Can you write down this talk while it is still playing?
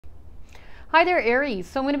Hi there, Aries.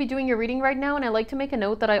 So I'm going to be doing your reading right now, and I'd like to make a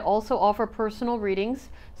note that I also offer personal readings.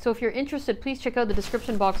 So if you're interested, please check out the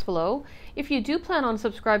description box below. If you do plan on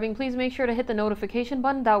subscribing, please make sure to hit the notification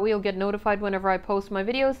button. That way you'll get notified whenever I post my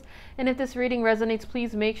videos. And if this reading resonates,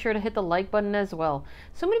 please make sure to hit the like button as well.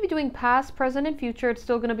 So I'm going to be doing past, present, and future. It's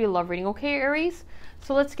still going to be a love reading. Okay, Aries?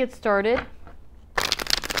 So let's get started.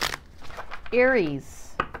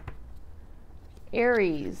 Aries.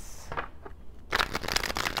 Aries.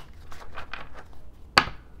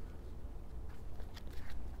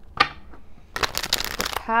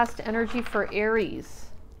 Past energy for Aries.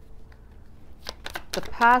 The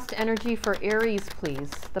past energy for Aries, please.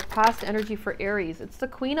 The past energy for Aries. It's the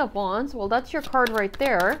Queen of Wands. Well, that's your card right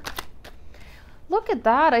there. Look at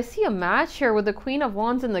that. I see a match here with the Queen of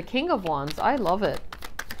Wands and the King of Wands. I love it.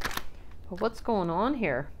 But what's going on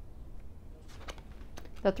here?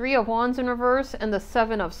 The Three of Wands in reverse and the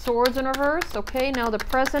Seven of Swords in reverse. Okay, now the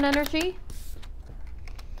present energy.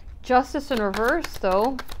 Justice in reverse,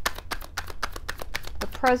 though. The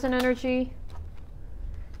present energy,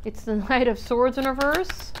 it's the Knight of Swords in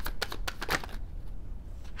reverse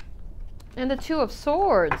and the Two of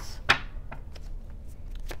Swords.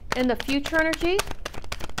 And the future energy,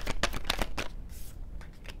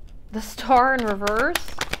 the Star in reverse.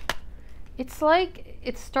 It's like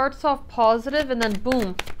it starts off positive and then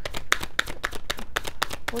boom.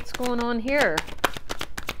 What's going on here?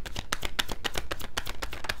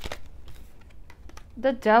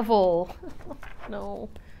 The Devil. No.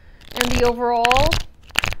 And the overall,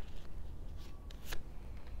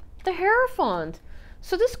 the Hierophant.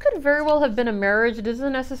 So this could very well have been a marriage. It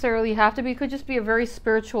doesn't necessarily have to be. It could just be a very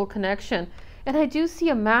spiritual connection. And I do see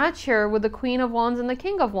a match here with the Queen of Wands and the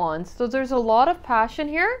King of Wands. So there's a lot of passion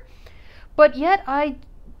here. But yet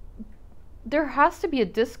there has to be a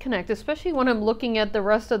disconnect, especially when I'm looking at the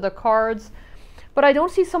rest of the cards. But I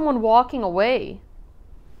don't see someone walking away.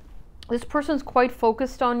 This person's quite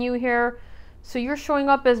focused on you here. So you're showing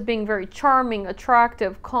up as being very charming,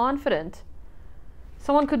 attractive, confident.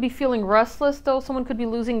 Someone could be feeling restless, though. Someone could be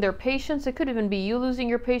losing their patience. It could even be you losing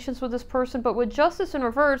your patience with this person. But with Justice in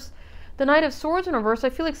reverse, the Knight of Swords in reverse,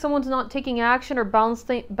 I feel like someone's not taking action or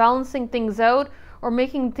balancing things out or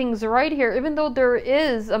making things right here, even though there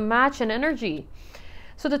is a match in energy.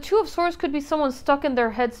 So the Two of Swords could be someone stuck in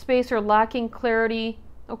their headspace or lacking clarity,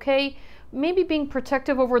 okay? Maybe being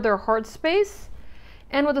protective over their heart space.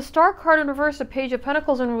 And with the Star card in reverse, the Page of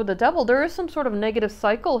Pentacles, and with the Devil, there is some sort of negative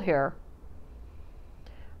cycle here.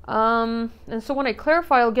 And so when I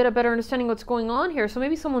clarify, I'll get a better understanding of what's going on here. So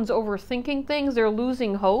maybe someone's overthinking things. They're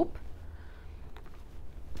losing hope.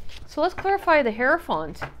 So let's clarify the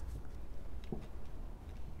Hierophant.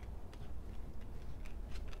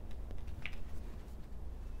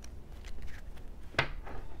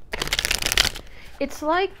 It's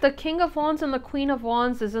like the King of Wands and the Queen of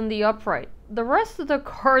Wands is in the upright. The rest of the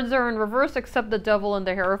cards are in reverse except the Devil and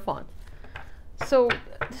the Hierophant. So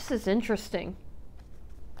this is interesting.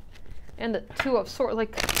 And the Two of Swords,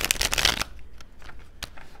 like...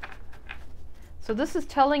 So this is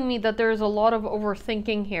telling me that there's a lot of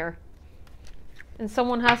overthinking here. And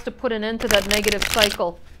someone has to put an end to that negative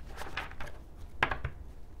cycle.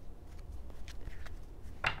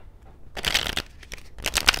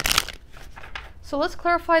 So let's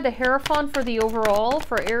clarify the Hierophant for the overall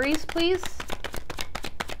for Aries, please.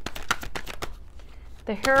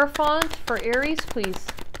 The Hierophant for Aries, please.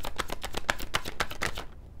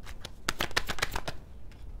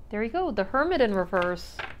 There you go, the Hermit in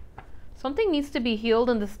reverse. Something needs to be healed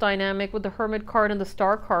in this dynamic with the Hermit card and the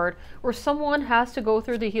Star card, or someone has to go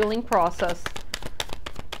through the healing process.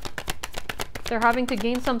 They're having to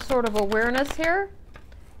gain some sort of awareness here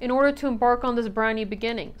in order to embark on this brand new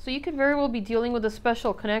beginning. So you could very well be dealing with a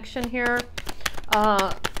special connection here.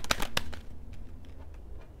 But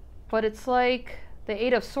it's like the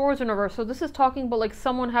Eight of Swords in reverse. So this is talking about like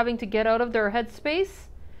someone having to get out of their headspace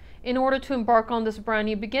in order to embark on this brand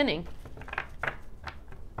new beginning.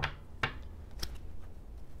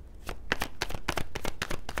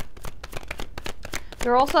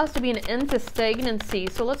 There also has to be an end to stagnancy.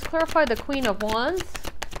 So let's clarify the Queen of Wands.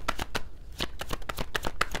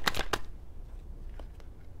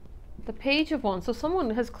 The Page of Wands. So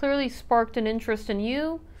someone has clearly sparked an interest in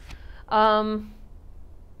you.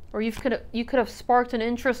 Or you could have sparked an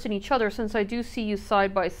interest in each other, since I do see you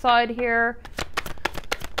side by side here.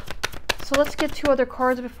 So let's get two other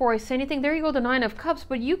cards before I say anything. There you go, the Nine of Cups.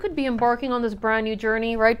 But you could be embarking on this brand new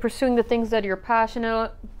journey, right? Pursuing the things that you're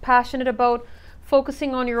passionate about.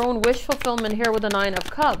 Focusing on your own wish fulfillment here with the Nine of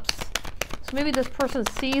Cups. So maybe this person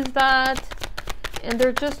sees that and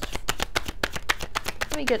they're just...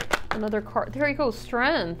 Let me get another card. There you go,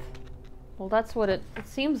 Strength. Well, that's what it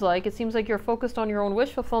seems like. It seems like you're focused on your own wish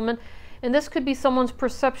fulfillment. And this could be someone's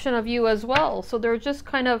perception of you as well. So they're just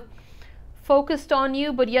kind of focused on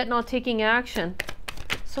you, but yet not taking action.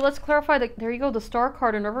 So let's clarify that. There you go, the Star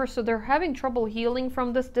card in reverse. So they're having trouble healing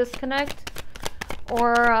from this disconnect.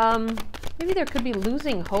 Or maybe there could be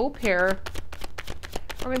losing hope here.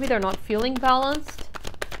 Or maybe they're not feeling balanced.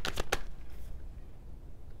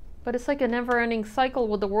 But it's like a never-ending cycle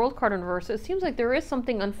with the World card in reverse. It seems like there is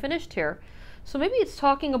something unfinished here. So maybe it's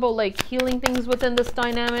talking about like healing things within this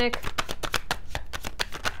dynamic.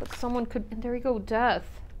 But someone could, and there you go, Death.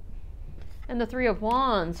 And the Three of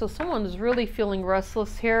Wands. So someone is really feeling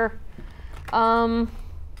restless here. So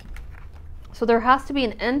there has to be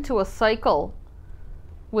an end to a cycle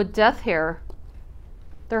with Death here.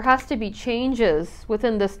 There has to be changes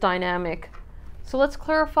within this dynamic. So let's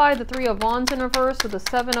clarify the Three of Wands in reverse with the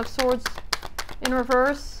Seven of Swords in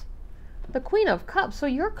reverse. The Queen of Cups. So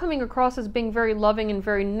you're coming across as being very loving and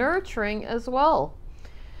very nurturing as well.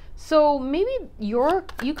 So maybe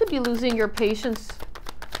you could be losing your patience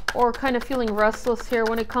or kind of feeling restless here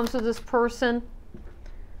when it comes to this person.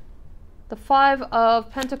 The Five of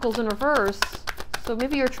Pentacles in reverse. So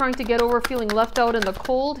maybe you're trying to get over feeling left out in the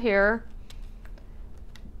cold here.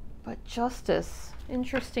 But Justice.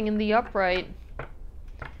 Interesting in the upright.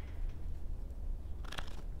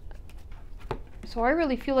 So I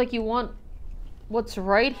really feel like you want what's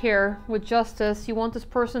right here with Justice. You want this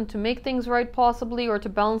person to make things right possibly, or to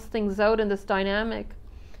balance things out in this dynamic.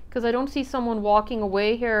 Because I don't see someone walking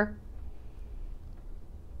away here.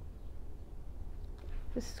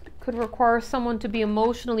 This could require someone to be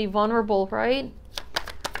emotionally vulnerable, right?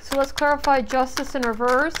 So let's clarify Justice in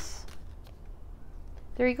reverse.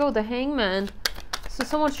 There you go, the Hangman. So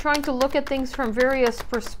someone's trying to look at things from various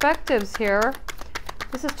perspectives here.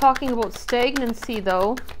 This is talking about stagnancy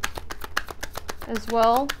though, as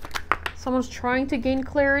well. Someone's trying to gain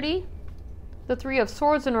clarity. The Three of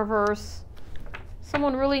Swords in reverse.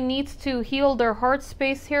 Someone really needs to heal their heart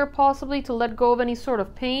space here, possibly to let go of any sort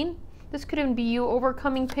of pain. This could even be you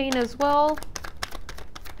overcoming pain as well,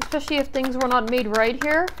 especially if things were not made right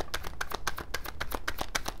here.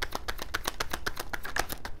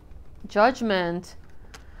 Judgment.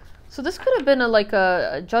 So this could have been like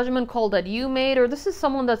a judgment call that you made, or this is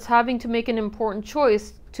someone that's having to make an important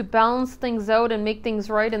choice to balance things out and make things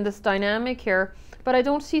right in this dynamic here. But I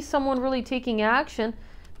don't see someone really taking action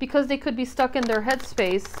because they could be stuck in their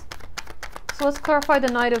headspace. So let's clarify the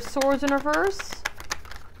Knight of Swords in reverse.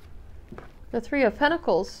 The Three of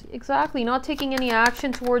Pentacles. Exactly, not taking any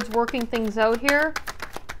action towards working things out here.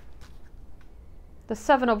 The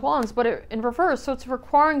Seven of Wands, but in reverse. So it's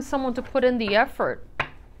requiring someone to put in the effort,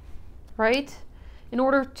 right? In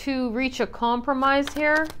order to reach a compromise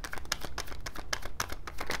here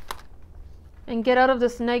and get out of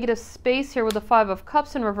this negative space here with the Five of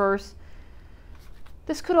Cups in reverse.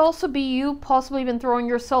 This could also be you possibly even throwing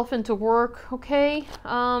yourself into work, okay?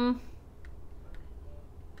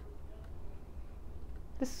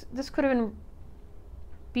 This could even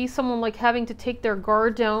be someone like having to take their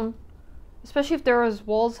guard down, especially if there is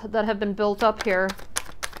walls that have been built up here.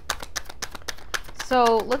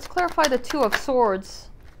 So let's clarify the Two of Swords.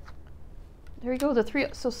 There you go, the three.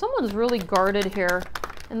 So someone's really guarded here,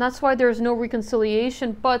 and that's why there's no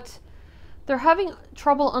reconciliation, but they're having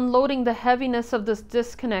trouble unloading the heaviness of this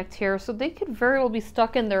disconnect here. So they could very well be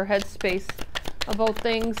stuck in their headspace about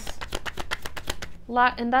things.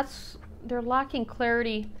 And they're lacking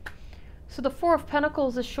clarity. So the Four of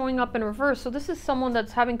Pentacles is showing up in reverse. So this is someone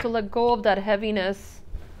that's having to let go of that heaviness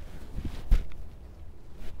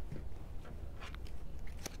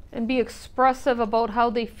and be expressive about how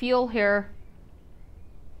they feel here.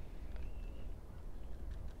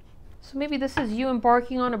 So maybe this is you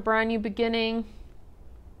embarking on a brand new beginning.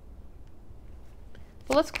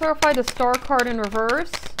 But let's clarify the Star card in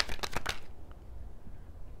reverse.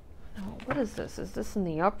 Oh, what is this? Is this in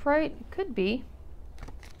the upright? It could be.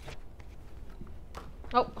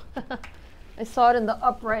 Oh, I saw it in the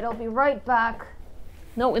upright. I'll be right back.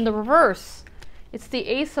 No, in the reverse. It's the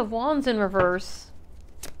Ace of Wands in reverse.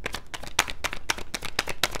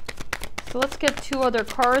 So let's get two other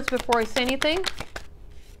cards before I say anything.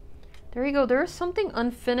 There you go. There is something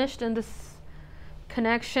unfinished in this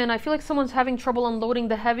connection. I feel like someone's having trouble unloading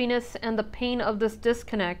the heaviness and the pain of this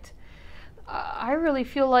disconnect. I really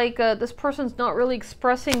feel like this person's not really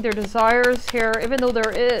expressing their desires here, even though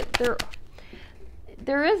there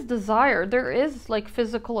is desire. There is like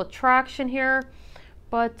physical attraction here,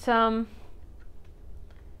 but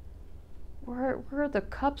where are the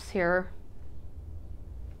cups here?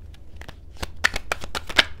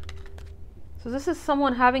 So this is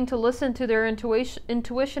someone having to listen to their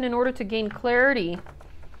intuition in order to gain clarity.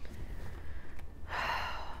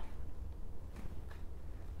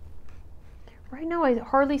 Right now I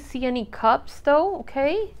hardly see any cups though,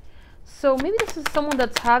 okay? So maybe this is someone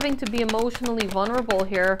that's having to be emotionally vulnerable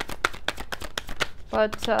here.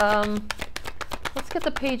 But let's get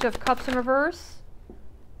the Page of Cups in reverse.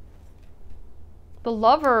 The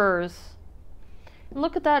Lovers. And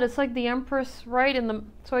look at that, it's like the Empress right in the,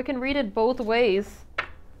 so I can read it both ways.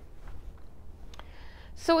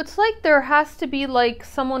 So it's like there has to be like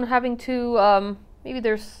someone having to, maybe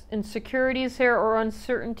there's insecurities here or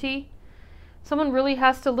uncertainty. Someone really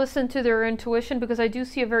has to listen to their intuition, because I do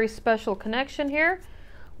see a very special connection here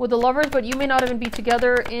with the Lovers, but you may not even be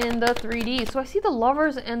together in the 3D. So I see the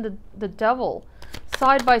Lovers and the Devil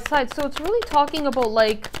side by side. So it's really talking about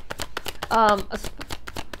like,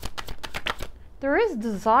 there is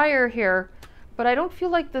desire here, but I don't feel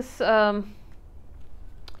like this, so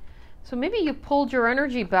maybe you pulled your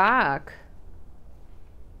energy back.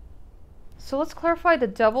 So let's clarify the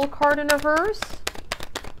Devil card in reverse.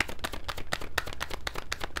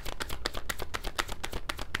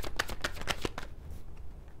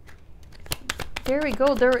 There we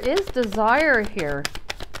go. There is desire here.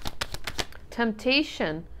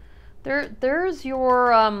 Temptation. There's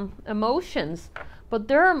your emotions. But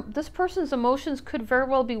this person's emotions could very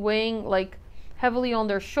well be weighing like heavily on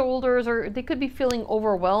their shoulders, or they could be feeling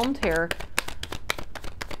overwhelmed here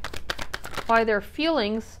by their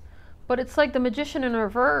feelings. But it's like the Magician in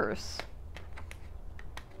reverse.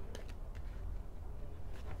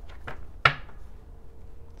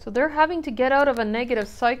 So they're having to get out of a negative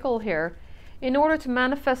cycle here in order to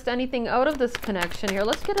manifest anything out of this connection here.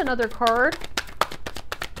 Let's get another card.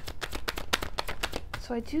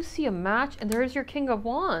 So I do see a match, and there's your King of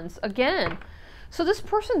Wands again. So this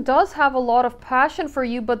person does have a lot of passion for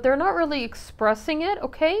you, but they're not really expressing it,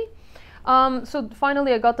 okay? So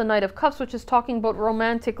finally I got the Knight of Cups, which is talking about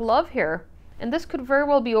romantic love here. And this could very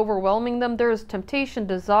well be overwhelming them. There's temptation,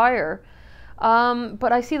 desire.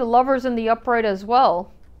 But I see the Lovers in the upright as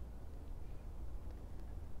well.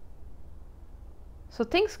 So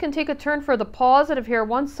things can take a turn for the positive here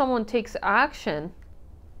once someone takes action.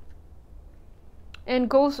 And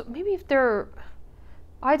goes, maybe if they're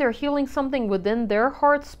either healing something within their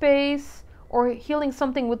heart space or healing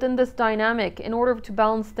something within this dynamic in order to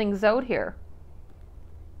balance things out here.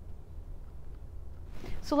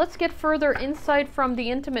 So let's get further insight from the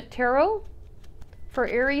Intimate Tarot for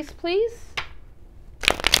Aries, please.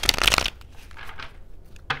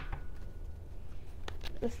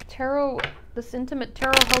 This Intimate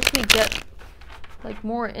Tarot helps me get like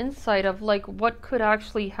more insight of like what could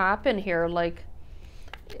actually happen here. Like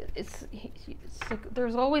it's like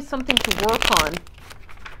there's always something to work on.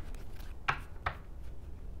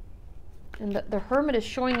 And the Hermit is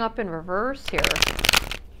showing up in reverse here.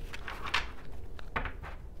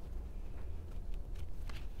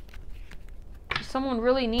 Someone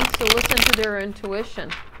really needs to listen to their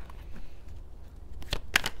intuition.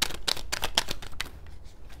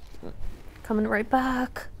 Coming right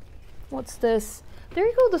back. What's this? There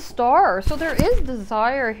you go, the Star. So there is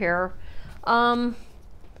desire here.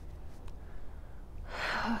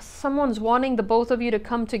 Someone's wanting the both of you to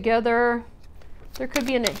come together. There could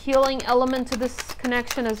be a healing element to this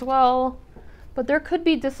connection as well. But there could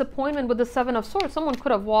be disappointment with the Seven of Swords. Someone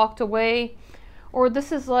could have walked away. Or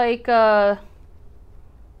this is like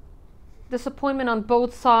disappointment on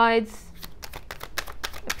both sides.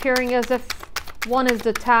 Appearing as if one is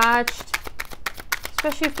detached.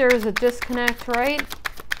 Especially if there is a disconnect, right?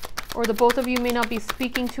 Or the both of you may not be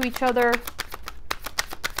speaking to each other.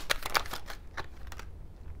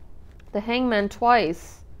 The Hangman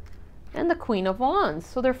twice. And the Queen of Wands.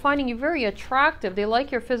 So they're finding you very attractive. They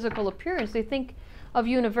like your physical appearance. They think of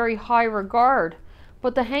you in a very high regard.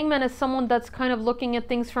 But the Hangman is someone that's kind of looking at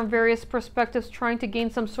things from various perspectives, trying to gain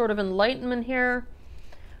some sort of enlightenment here.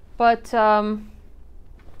 But the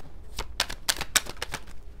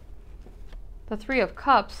Three of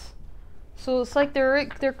Cups. So it's like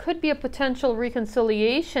there could be a potential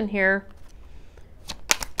reconciliation here.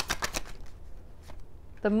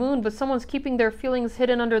 The Moon, but someone's keeping their feelings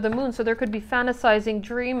hidden under the Moon, so there could be fantasizing,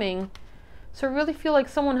 dreaming. So I really feel like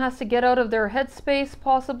someone has to get out of their headspace,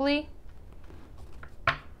 possibly.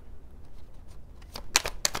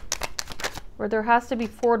 Or there has to be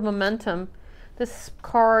forward momentum. This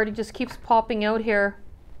card just keeps popping out here.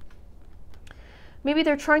 Maybe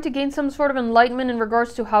they're trying to gain some sort of enlightenment in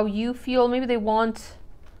regards to how you feel. Maybe they want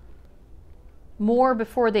more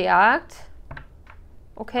before they act.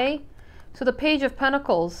 Okay? So the Page of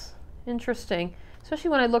Pentacles, interesting,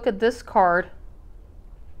 especially when I look at this card.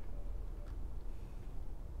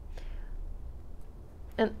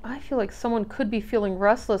 And I feel like someone could be feeling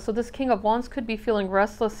restless. So this King of Wands could be feeling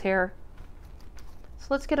restless here. So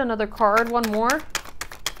let's get another card, one more.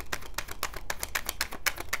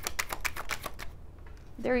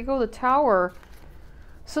 There you go, the Tower.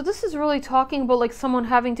 So this is really talking about like someone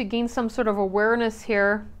having to gain some sort of awareness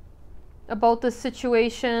here about this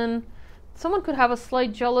situation. Someone could have a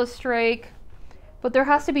slight jealous streak, but there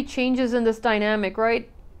has to be changes in this dynamic, right?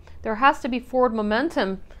 There has to be forward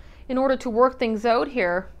momentum in order to work things out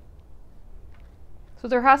here. So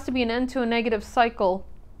there has to be an end to a negative cycle.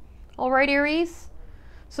 All right, Aries?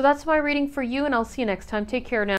 So that's my reading for you, and I'll see you next time. Take care now.